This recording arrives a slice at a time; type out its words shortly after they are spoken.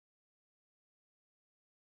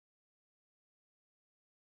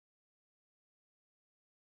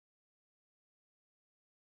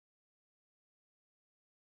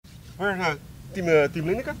we're team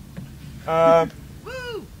Lineke.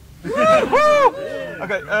 Woo!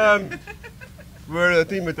 Okay, we're a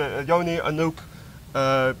team with Joni, Anouk,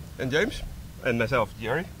 and James, and myself,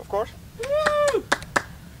 Jerry, of course. Woo!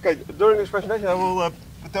 Okay, during this presentation I will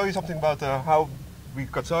tell you something about how we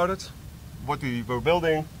got started, what we were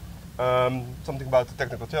building, something about the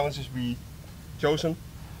technical challenges we chosen,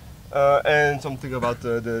 and something about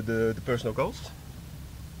the personal goals.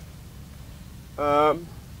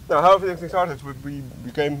 Now, how everything started, we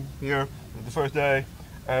came here the first day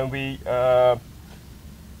and we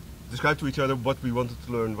described to each other what we wanted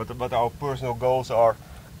to learn, what our personal goals are,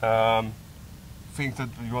 things that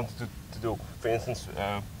we wanted to do. For instance,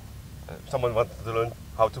 someone wanted to learn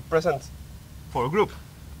how to present for a group.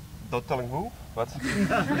 Not telling who, but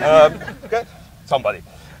okay, somebody.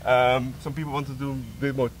 Some people want to do a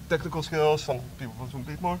bit more technical skills, some people want to do a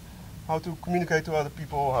bit more how to communicate to other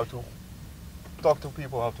people, how to talk to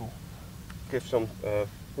people, how to give some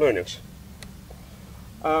learnings.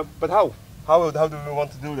 But how? How do we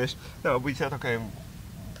want to do this? Now, we said, okay,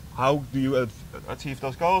 how do you achieve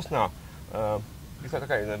those goals? Now, we said,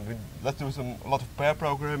 okay, then let's do a lot of pair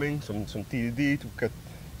programming, some TDD to get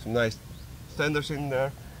some nice standards in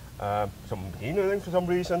there, some machine learning for some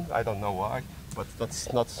reason, I don't know why, but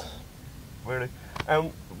that's not really.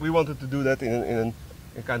 And we wanted to do that in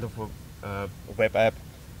kind of a web app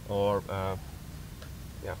or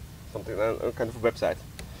yeah, something, kind of a website.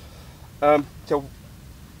 So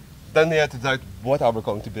then we had to decide what are we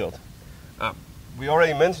going to build. We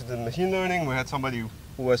already mentioned in machine learning, we had somebody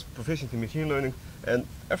who was proficient in machine learning, and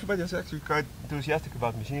everybody was actually quite enthusiastic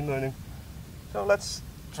about machine learning. So let's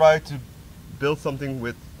try to build something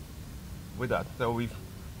with that. So we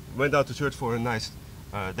went out to search for a nice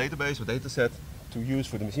database or data set to use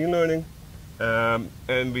for the machine learning,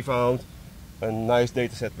 and we found a nice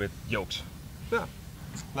data set with yolks. Yeah.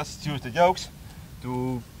 Let's choose the yolks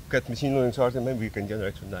to get machine learning started, and maybe we can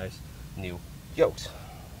generate some nice new yolks.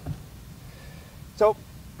 So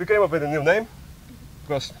we came up with a new name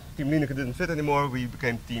because Team Lineke didn't fit anymore. We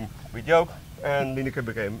became Team with Yoke, and Lineke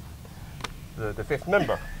became the fifth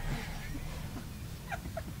member.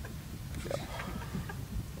 Yeah.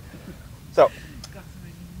 So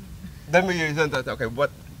then we said that okay,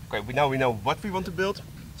 now we know what we want to build.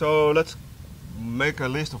 So let's make a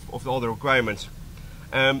list of all the requirements.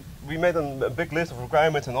 We made a big list of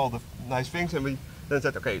requirements and all the nice things, and we then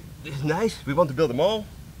said, okay, this is nice, we want to build them all,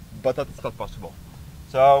 but that's not possible.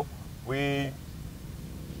 So we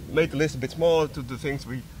made the list a bit smaller to the things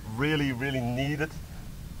we really needed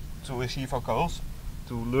to achieve our goals,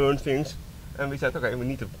 to learn things, and we said, okay, we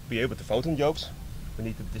need to be able to vote on jokes, we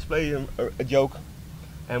need to display a joke,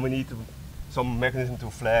 and we need some mechanism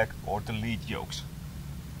to flag or delete jokes.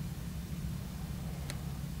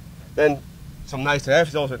 Then some nice to have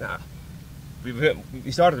is also,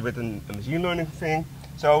 we started with a machine learning thing,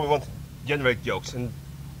 so we want to generate jokes, and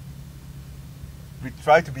we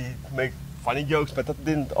tried to make funny jokes, but that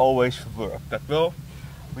didn't always work that well.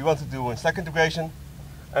 We want to do a Slack integration,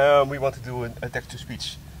 we want to do a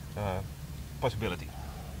text-to-speech possibility.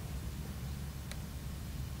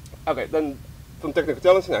 Okay, then some technical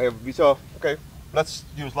challenges. Now we saw, okay, let's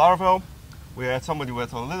use Laravel. We had somebody who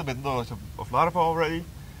had a little bit knowledge of Laravel already,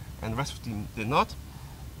 and the rest of the team did not.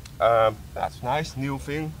 That's nice, new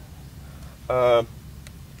thing.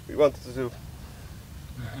 We wanted to do.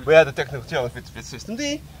 We had a technical challenge with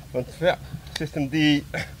systemd, but yeah, systemd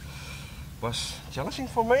was challenging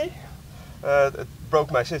for me. It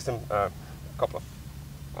broke my system a couple of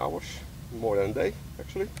hours, more than a day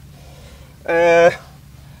actually.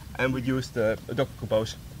 And we used Docker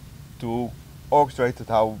Compose to orchestrate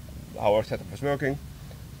how our setup was working.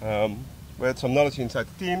 We had some knowledge inside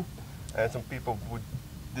the team, and some people who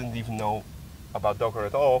didn't even know about Docker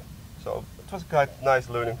at all, so it was a quite nice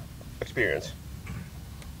learning experience.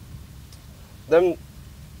 Then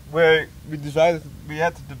we decided we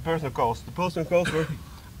had the personal goals. The personal goals were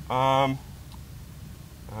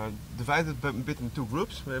divided a bit in two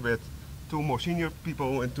groups. We had two more senior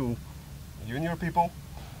people and two junior people,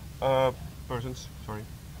 persons, sorry.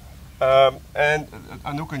 And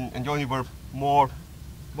Anouk and Joni were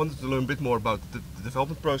wanted to learn a bit more about the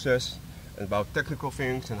development process and about technical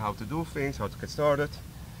things and how to do things, how to get started.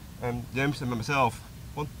 And James and myself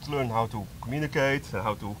wanted to learn how to communicate and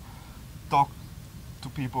how to talk to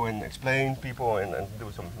people and explain people and do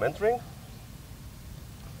some mentoring.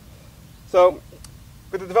 So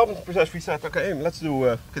with the development process we said, okay, let's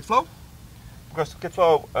do Kitflow, because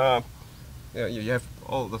Kitflow, yeah, you have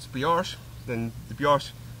all those PRs, then the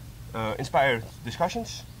PRs inspire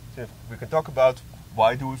discussions. So we can talk about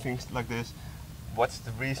why do we things like this, what's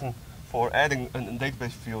the reason for adding a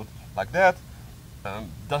database field like that.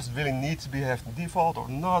 Does it really need to be have the default or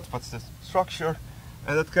not? What's the structure?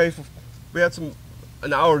 And that gave, we had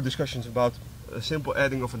an hour discussions about a simple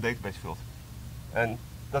adding of a database field. And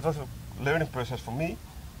that was a learning process for me,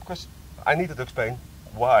 because I needed to explain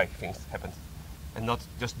why things happened and not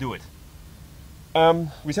just do it.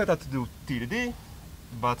 We set out to do TDD,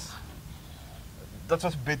 but that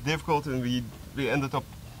was a bit difficult, and we ended up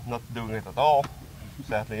not doing it at all,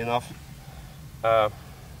 sadly enough. Yeah.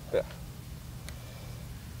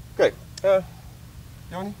 Okay,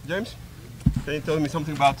 Joni, James, can you tell me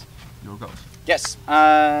something about your goals? Yes.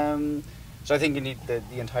 So I think indeed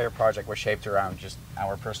the entire project was shaped around just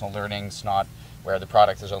our personal learnings, not where the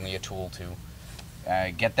product is only a tool to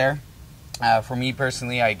get there. For me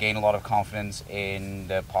personally, I gain a lot of confidence in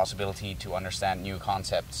the possibility to understand new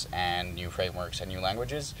concepts and new frameworks and new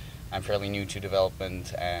languages. I'm fairly new to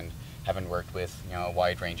development and haven't worked with a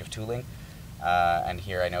wide range of tooling. And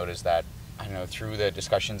here I noticed that, I don't know, through the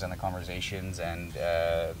discussions and the conversations, and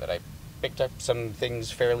that I picked up some things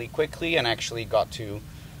fairly quickly and actually got to,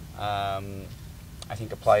 I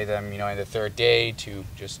think, apply them, in the third day, to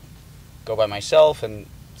just go by myself and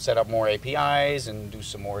set up more APIs and do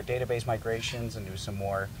some more database migrations and do some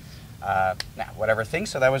more whatever things.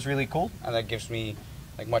 So that was really cool, and that gives me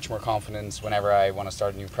like much more confidence whenever I want to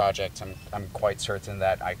start a new project. I'm quite certain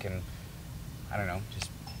that I can, I don't know, just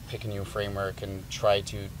pick a new framework and try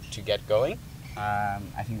to get going.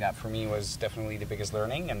 I think that for me was definitely the biggest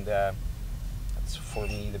learning, and that's for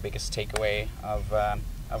me the biggest takeaway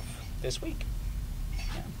of this week.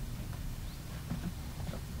 Yeah.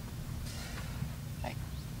 Hey.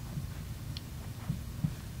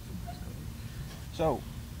 So,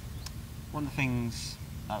 one of the things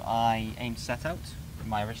that I aimed to set out in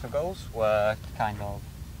my original goals were to kind of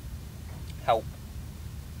help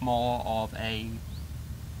more of a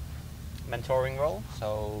mentoring role.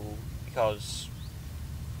 So, because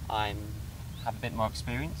I have a bit more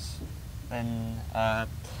experience than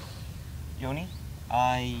Joni,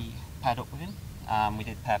 I paired up with him. We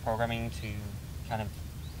did pair programming to kind of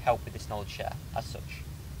help with this knowledge share as such.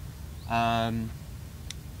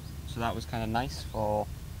 So that was kind of nice for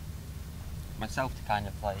myself to kind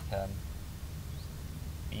of like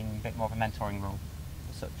be in a bit more of a mentoring role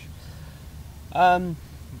as such.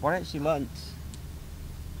 What I actually learnt,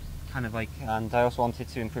 kind of like, and I also wanted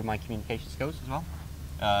to improve my communication skills as well,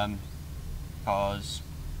 because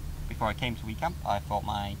before I came to WeCamp, I thought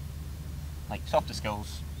my softer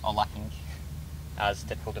skills are lacking as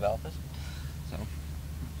typical developers.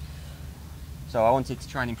 So I wanted to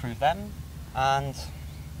try and improve them, and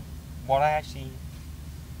what I actually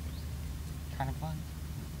kind of learned.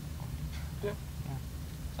 Yeah.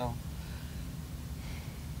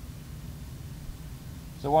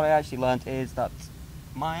 So what I actually learned is that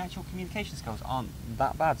my actual communication skills aren't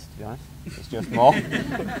that bad, to be honest. It's just more.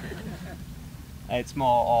 It's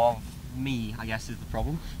more of me, I guess, is the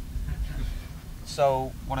problem.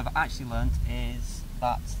 So what I've actually learned is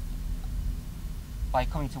that by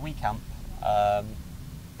coming to WeCamp,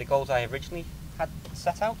 the goals I originally had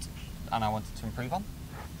set out and I wanted to improve on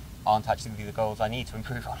aren't actually the goals I need to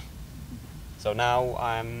improve on. So now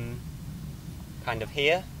I'm kind of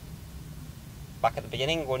here, back at the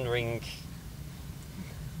beginning, wondering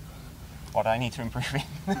what I need to improve in.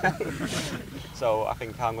 So I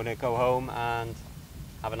think I'm going to go home and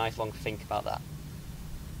have a nice long think about that.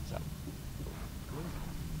 So.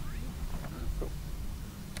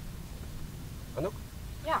 Anouk?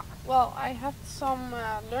 Yeah, well, I have some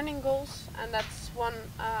learning goals, and that's one,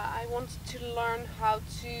 I wanted to learn how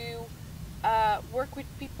to work with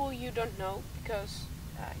people you don't know, because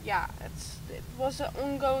it was an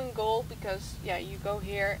ongoing goal, because you go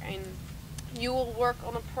here and you will work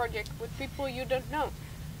on a project with people you don't know,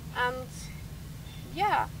 and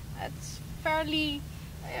it's fairly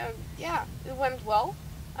it went well,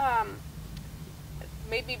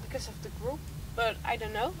 maybe because of the group, but I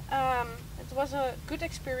don't know. It was a good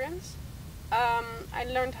experience. I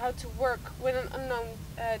learned how to work with an unknown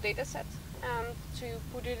data set and to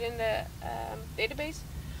put it in the database.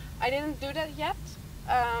 I didn't do that yet.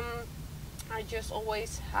 I just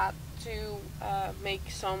always had to make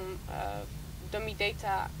some dummy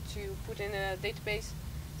data to put in a database.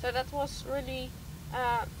 So that was really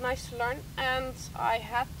nice to learn, and I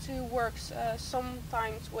had to work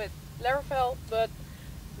sometimes with Laravel, but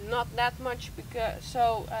not that much, because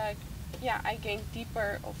I gained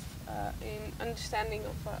deeper in understanding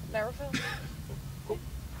of Laravel. Cool.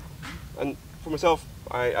 And for myself,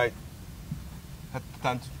 I had the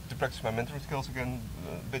time to practice my mentoring skills again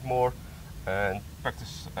a bit more, and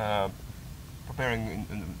practice preparing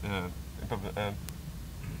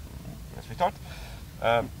as we start.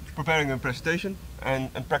 preparing a presentation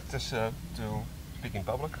and practice to speak in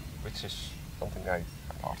public, which is something I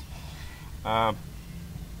thought. I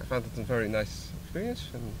found it a very nice experience,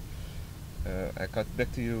 and I come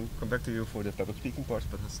back to you for the public speaking part,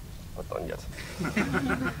 but that's not done yet.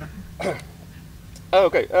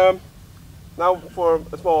 Okay, now for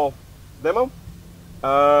a small demo.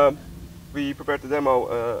 We prepared the demo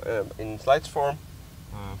in slides form.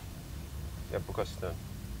 Yeah, because the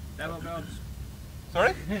Demo gods.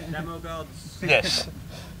 sorry. Demo gods. Yes.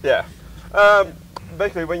 Yeah.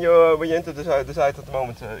 Basically, when you enter the site at the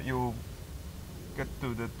moment, you get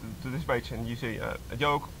to this page and you see a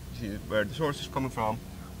joke. You see where the source is coming from.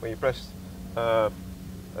 When you press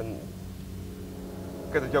and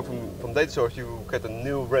get a joke from data source, you get a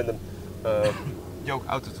new random joke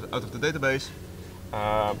out of the database.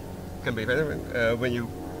 Can be anything. When you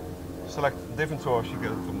select a different source, you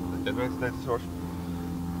get it from the generated data source.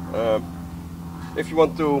 If you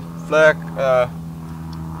want to flag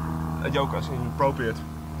a joke as inappropriate,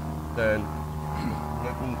 then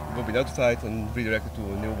that will be notified and redirected to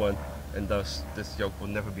a new one, and thus this joke will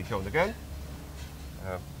never be shown again.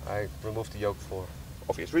 I removed the joke for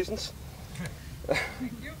obvious reasons.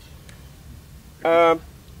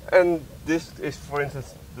 And this is, for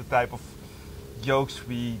instance, the type of jokes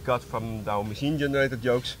we got from our machine-generated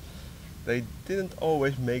jokes. They didn't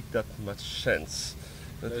always make that much sense.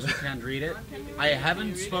 Those who can't read it. I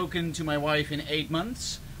haven't spoken to my wife in 8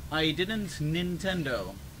 months. I didn't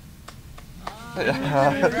Nintendo.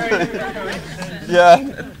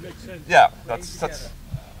 Yeah, that's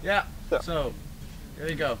Yeah, so, there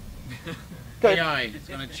you go. AI, it's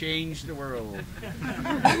gonna change the world.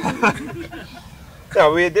 Yeah,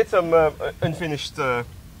 we did some unfinished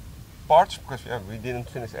parts because we didn't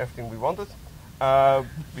finish everything we wanted.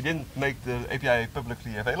 We didn't make the API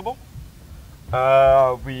publicly available.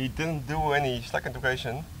 We didn't do any Slack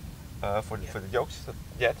integration for the jokes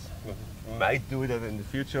yet. We might do that in the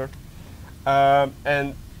future.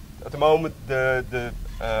 And at the moment, the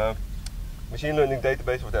machine learning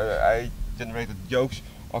database with the AI-generated jokes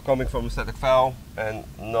are coming from a static file and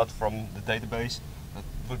not from the database. It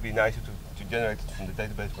would be nicer to generate it from the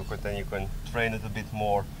database, because then you can train it a bit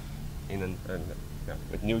more in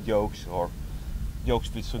with new jokes or jokes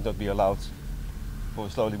which should not be allowed will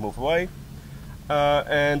slowly move away.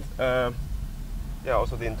 Yeah,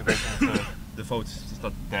 also the integration of the votes is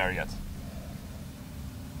not there yet.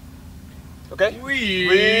 Okay?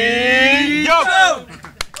 We joke!